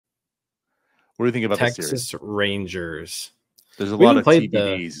What do you think about this series? Texas Rangers. There's a lot of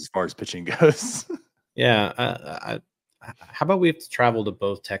TBDs as far as pitching goes. Yeah. How about we have to travel to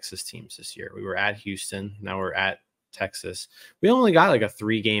both Texas teams this year? We were at Houston. Now we're at Texas. We only got like a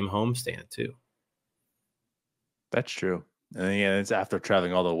 3-game homestand too. That's true. And yeah, it's after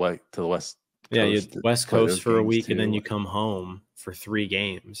traveling all the way to the West. Yeah, you West Coast for a week, and then you come home for 3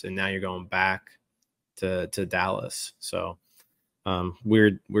 games, and now you're going back to Dallas. So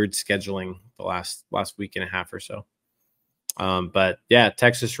weird scheduling the last week and a half or so. But yeah,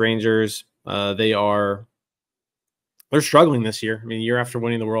 Texas Rangers, they're struggling this year. I mean, year after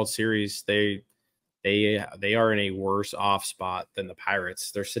winning the World Series, they are in a worse off spot than the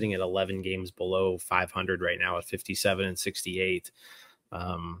Pirates. They're sitting at 11 games below 500 right now at 57 and 68.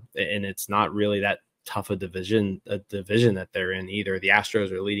 And it's not really that tough a division that they're in either. The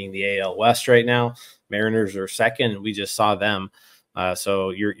Astros are leading the AL West right now. Mariners are second. We just saw them.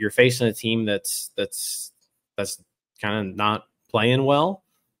 So you're facing a team that's kind of not playing well.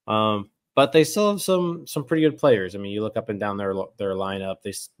 But they still have some pretty good players. I mean, you look up and down their lineup.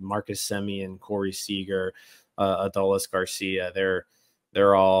 Marcus Semien, Corey Seager, Adolis Garcia.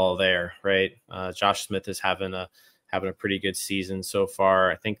 They're all there, right? Josh Smith is having a pretty good season so far.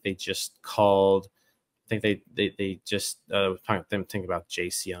 I think they just called. I think they just think about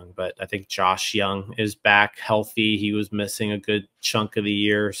Jace Young, but I think Josh Young is back healthy. He was missing a good chunk of the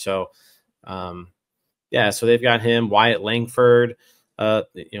year, so yeah. So they've got him, Wyatt Langford.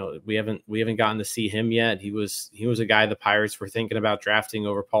 We haven't gotten to see him yet. He was a guy the Pirates were thinking about drafting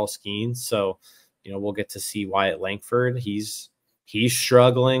over Paul Skeens. So, we'll get to see Wyatt Langford. He's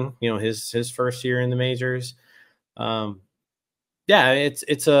struggling, his first year in the majors. Yeah,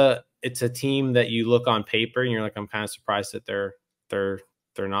 it's a team that you look on paper and you're like, I'm kind of surprised that they're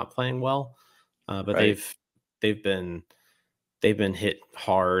not playing well. But right. they've been hit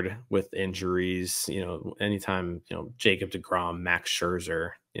hard with injuries. Anytime, Jacob deGrom, Max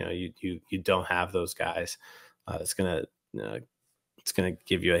Scherzer, you don't have those guys. It's gonna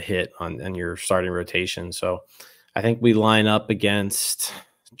give you a hit on your starting rotation. So I think we line up against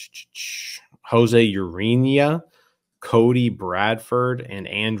Jose Urena, Cody Bradford, and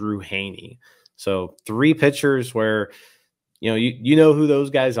Andrew Heaney. So 3 pitchers where, you know who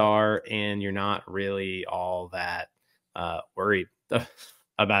those guys are, and you're not really all that worried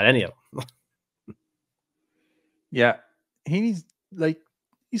about any of them. Yeah, he's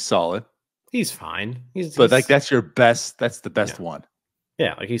solid. He's fine. That's your best. That's the best one.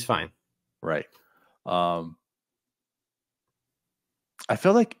 Yeah, he's fine. Right. I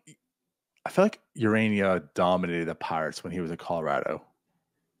feel like Urena dominated the Pirates when he was in Colorado.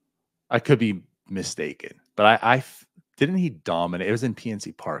 I could be mistaken, but I didn't he dominate? It was in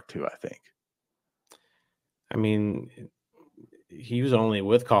PNC Park too, I think. I mean, he was only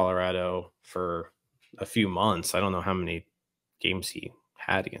with Colorado for a few months. I don't know how many games he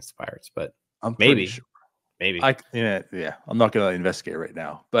had against the Pirates, but maybe. Sure. Maybe. Yeah. I'm not going to investigate right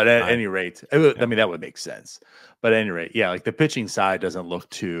now, but at any rate, I mean, that would make sense. But at any rate, yeah, the pitching side doesn't look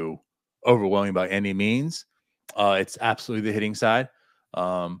too overwhelming by any means. It's absolutely the hitting side.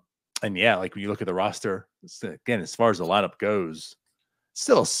 And yeah, when you look at the roster, again, as far as the lineup goes,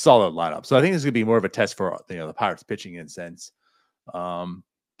 still a solid lineup. So I think this is going to be more of a test for the Pirates pitching in a sense.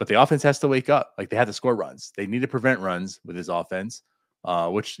 But the offense has to wake up. They have to score runs. They need to prevent runs with his offense,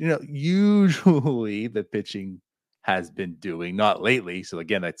 which usually the pitching has been doing, not lately. So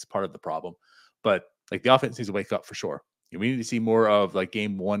again, that's part of the problem. But the offense needs to wake up for sure. We need to see more of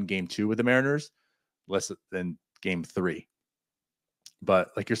game 1, game 2 with the Mariners, less than game 3.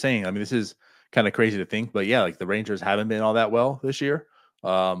 But you're saying, I mean, this is kind of crazy to think, but yeah, the Rangers haven't been all that well this year.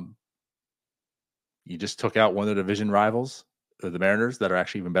 You just took out one of the division rivals, the Mariners, that are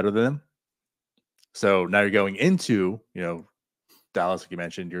actually even better than them. So now you're going into, Dallas, like you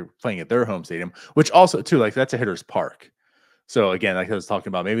mentioned, you're playing at their home stadium, which also too, that's a hitter's park. So again, like I was talking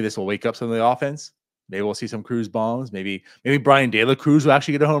about, maybe this will wake up some of the offense. Maybe we'll see some Cruz bombs. Maybe Brian De La Cruz will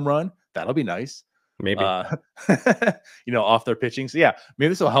actually get a home run. That'll be nice. Maybe, off their pitching. So yeah, maybe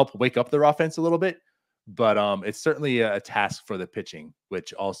this will help wake up their offense a little bit, but it's certainly a task for the pitching,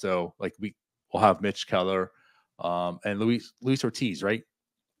 which also we will have Mitch, Keller, and Luis Ortiz, right?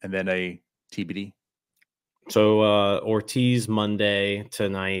 And then a TBD. So Ortiz Monday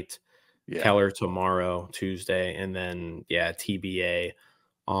tonight, Keller tomorrow, Tuesday, and then TBA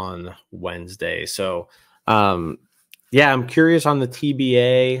on Wednesday. So I'm curious on the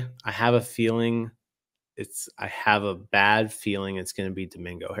TBA. I have a bad feeling it's going to be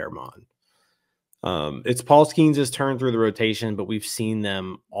Domingo Germán. It's Paul Skeens' turn through the rotation, but we've seen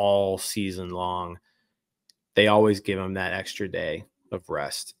them all season long. They always give him that extra day of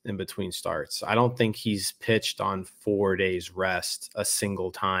rest in between starts. I don't think he's pitched on 4 days rest a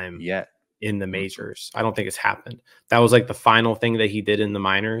single time yet in the majors. I don't think it's happened. That was like the final thing that he did in the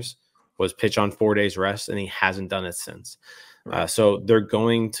minors was pitch on 4 days rest, and he hasn't done it since. Right. So they're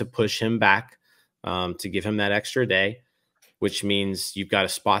going to push him back to give him that extra day, which means you've got a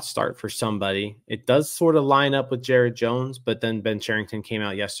spot start for somebody. It does sort of line up with Jared Jones, but then Ben Cherington came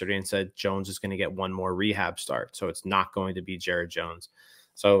out yesterday and said Jones is going to get one more rehab start. So it's not going to be Jared Jones.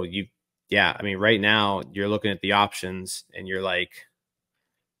 So I mean, right now you're looking at the options and you're like,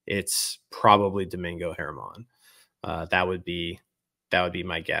 it's probably Domingo Germán. That would be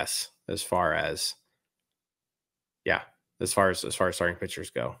my guess as far as starting pitchers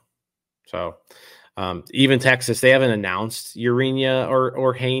go. So even Texas, they haven't announced Urena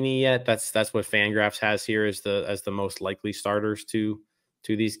or Heaney yet. That's what Fangraphs has here as the most likely starters to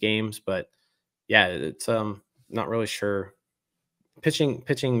these games. But yeah, it's not really sure.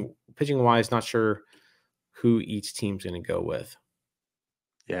 Pitching wise, not sure who each team's going to go with.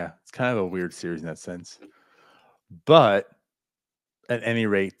 Yeah, it's kind of a weird series in that sense. But at any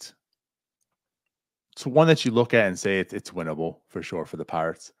rate, it's one that you look at and say it's winnable for sure for the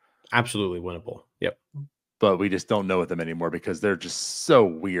Pirates. Absolutely winnable. Yep. But we just don't know with them anymore because they're just so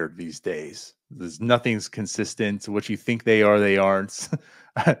weird these days. Nothing's consistent. What you think they are, they aren't.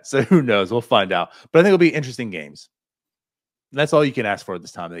 So who knows? We'll find out. But I think it'll be interesting games. And that's all you can ask for at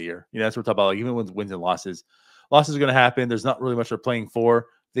this time of the year. That's what we're talking about. Like, even with wins and losses. Losses are going to happen. There's not really much they're playing for.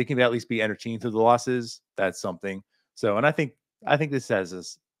 They can at least be entertained through the losses. That's something. So, and I think this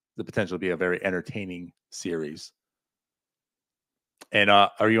has the potential to be a very entertaining series. And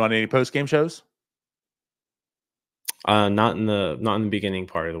are you on any post-game shows? Not in the beginning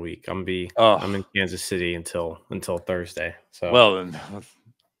part of the week. I'm in Kansas City until Thursday. So then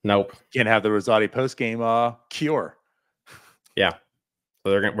nope. Can't have the Rosati post-game cure. Yeah.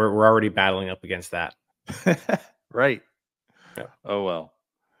 So we're already battling up against that. Right. Yeah. Oh well.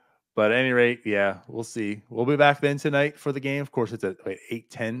 But at any rate, yeah, we'll see. We'll be back then tonight for the game. Of course, it's at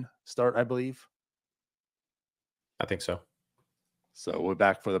 8:10 start, I believe. I think so. So we're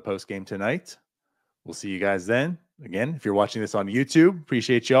back for the post game tonight. We'll see you guys then. Again, if you're watching this on YouTube,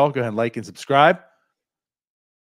 appreciate y'all. Go ahead and like and subscribe.